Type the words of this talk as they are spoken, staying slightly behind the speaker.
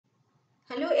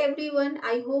Hello everyone,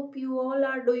 I hope you all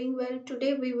are doing well.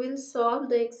 Today we will solve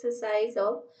the exercise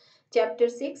of chapter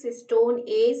 6 stone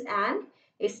A's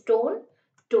and stone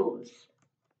tools.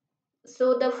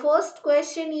 So the first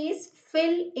question is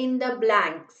fill in the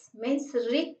blanks means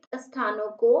रिक्त स्थानों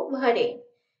को भरें.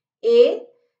 A,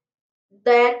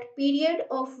 that period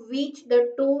of which the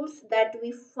tools that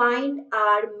we find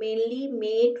are mainly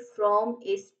made from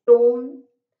a stone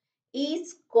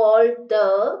is called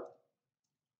the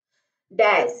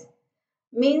dash.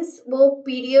 Means वो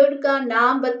period का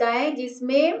नाम बताएं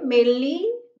जिसमें mainly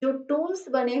जो टूल्स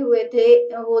बने हुए थे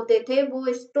होते थे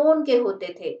वो स्टोन के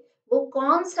होते थे. वो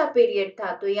कौन सा पीरियड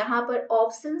था? तो यहाँ पर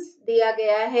ऑप्शंस दिया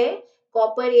गया है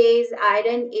copper age,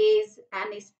 iron age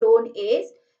and stone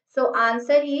age. So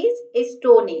answer is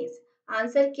stone age.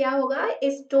 Answer क्या होगा?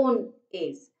 Stone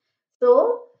age.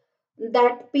 So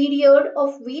that period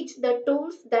of which the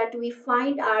tools that we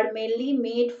find are mainly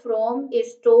made from a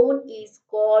stone is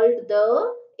called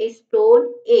the stone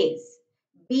age.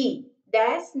 B.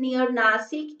 Dash near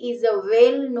Nasik is a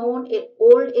well-known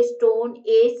old stone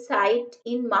age site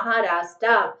in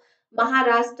Maharashtra.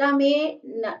 Maharashtra में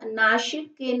नासिक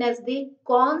के नजदीक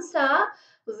कौन सा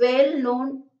well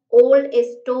known old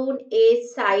stone age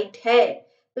site है?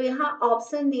 तो यहाँ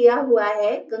option दिया हुआ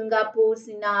है गंगापुर,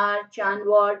 सिनार,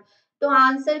 चांदवड़. तो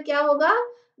आंसर क्या होगा?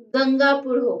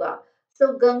 गंगापुर होगा. सो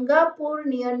Gangapur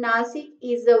near Nashik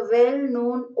is a well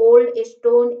known old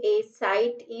stone age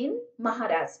site in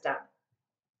Maharashtra.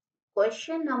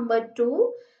 Question number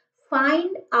 2,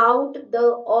 find out the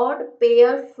odd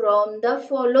pair from the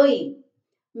following.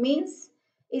 Means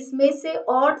इसमें से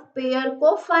ऑड पेयर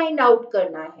को फाइंड आउट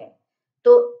करना है.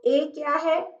 तो ए क्या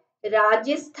है?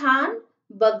 राजस्थान,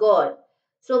 बगौर.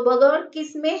 सो बगौर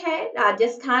किस में है?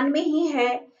 राजस्थान में ही है.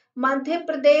 मध्य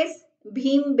प्रदेश,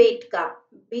 भीमबेटका.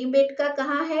 भीमबेटका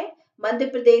कहाँ है? मध्य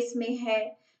प्रदेश में है.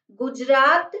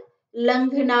 गुजरात,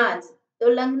 लंघनाज. तो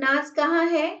लंघनाज कहाँ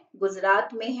है?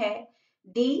 गुजरात में है.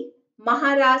 डी,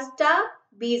 महाराष्ट्र,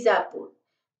 बीजापुर.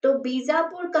 तो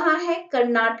बीजापुर कहाँ है?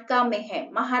 कर्नाटका में है,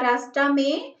 महाराष्ट्र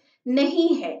में नहीं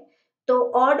है. तो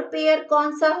ऑड पेयर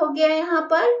कौन सा हो गया यहाँ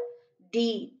पर?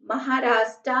 D,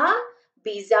 Maharashtra,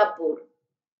 Bijapur.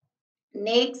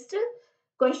 Next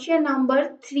question number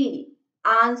 3,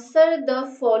 answer the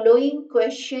following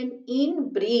question in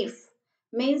brief.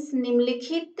 Means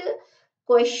निम्नलिखित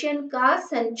क्वेश्चन का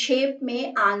संक्षेप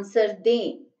में आंसर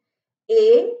दें.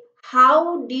 ए,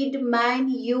 how did man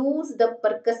use the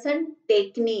परकसन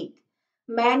technique.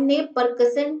 Man ने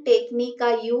परकसन टेक्निक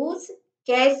का यूज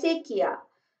कैसे किया?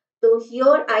 तो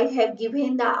here I have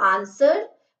given the answer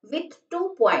with 2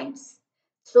 points.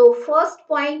 So first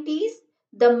point is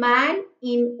the man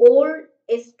in old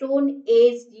stone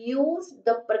age used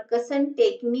the percussion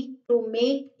technique to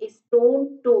make stone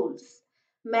tools.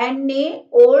 Man ने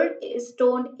old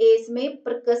stone age में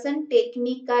परकसन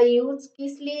technique का use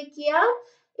किस लिए किया?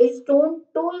 Stone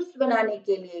tools बनाने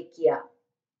के लिए किया.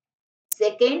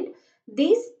 Second,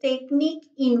 this technique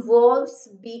involves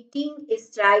beating,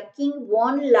 striking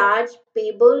one large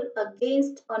pebble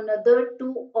against another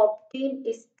to obtain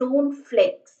stone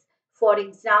flakes. For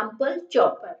example,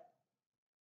 chopper.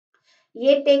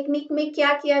 ये टेक्निक में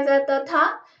क्या किया जाता था?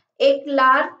 एक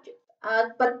लार्ज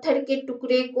पत्थर के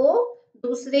टुकड़े को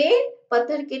दूसरे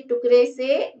पत्थर के टुकड़े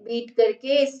से बीट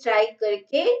करके, स्ट्राइक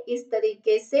करके इस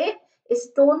तरीके से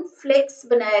स्टोन फ्लेक्स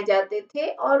बनाए जाते थे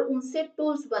और उनसे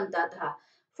टूल्स बनता था.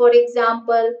 For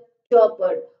example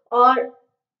chopper. और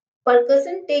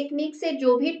परकसन टेक्निक से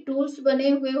जो भी टूल्स बने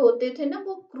हुए होते थे ना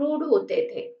वो क्रूड होते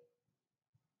थे.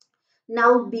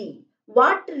 Now B,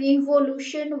 what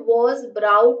revolution was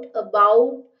brought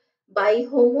about by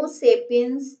Homo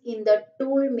sapiens in the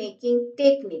tool making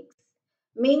techniques?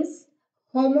 Means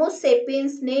Homo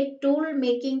sapiens ने tool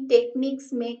making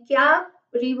techniques में क्या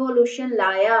revolution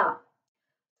लाया?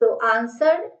 So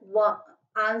answer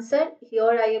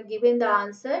here I have given the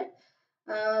answer.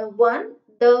 1,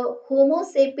 the Homo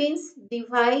sapiens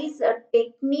devised a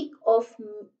technique of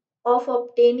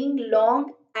obtaining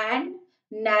long and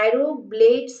narrow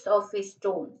blades of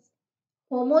stones.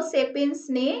 Homo sapiens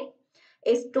ने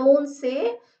stone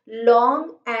से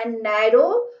long and narrow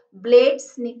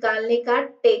blades निकालने का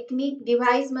technique,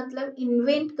 device मतलब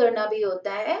invent करना भी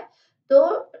होता है, तो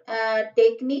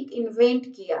टेक्निक इन्वेंट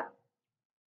किया.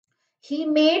 He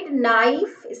made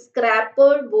knife,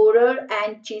 scraper, borer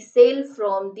and chisel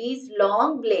from these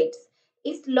long blades.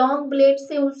 इस long blade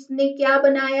से उसने क्या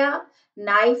बनाया?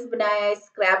 नाइफ बनाया,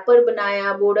 स्क्रैपर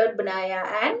बनाया, बोरर बनाया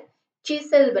एंड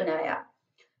chisel बनाया.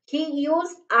 He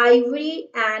used ivory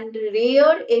and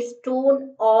rare stone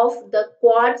of the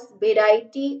quartz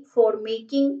variety for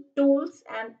making tools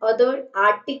and other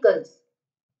articles.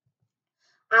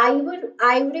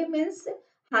 Ivory means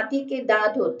हाथी के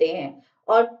दांत होते हैं,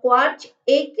 और क्वार्ट्ज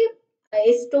एक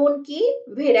स्टोन की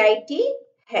वेराइटी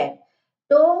है।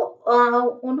 तो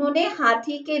उन्होंने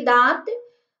हाथी के दांत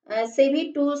से भी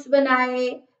टूल्स बनाए,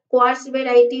 क्वार्ट्ज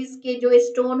वेराइटीज के जो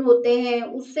स्टोन होते हैं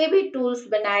उससे भी टूल्स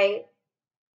बनाए।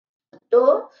 तो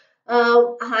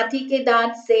हाथी के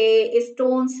दांत से,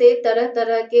 स्टोन से तरह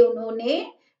तरह के उन्होंने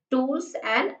टूल्स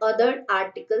एंड अदर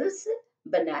आर्टिकल्स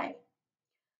बनाए।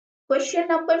 Question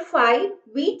number 5.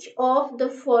 Which of the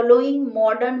following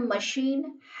modern machine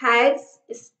has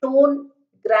stone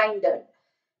grinder?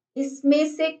 इसमें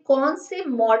से कौन से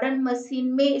मॉडर्न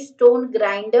मशीन में स्टोन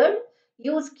ग्राइंडर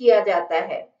यूज किया जाता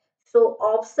है? So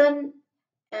option,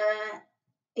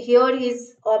 here is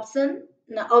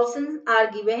options are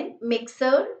given: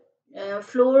 mixer,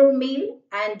 floor mill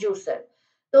and juicer.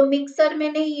 तो मिक्सर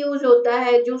में नहीं यूज होता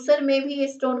है, जूसर में भी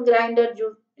स्टोन ग्राइंडर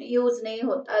यूज नहीं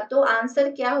होता, तो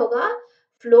आंसर क्या होगा?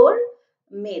 Flour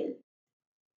mill.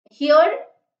 Here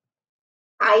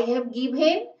I have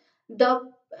given the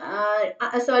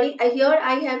here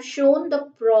I have shown the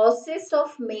process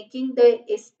of making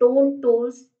the stone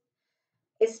tools.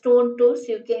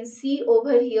 You can see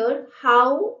over here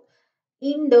how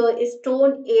in the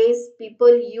stone age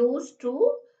people used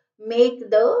to make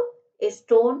the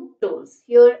stone tools.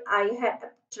 Here I have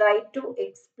tried to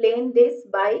explain this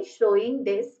by showing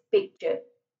this picture.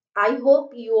 I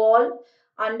hope you all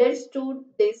understood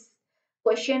this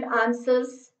question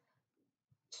answers.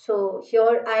 So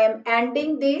here I am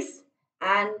ending this,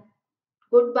 and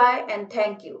goodbye and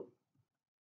thank you.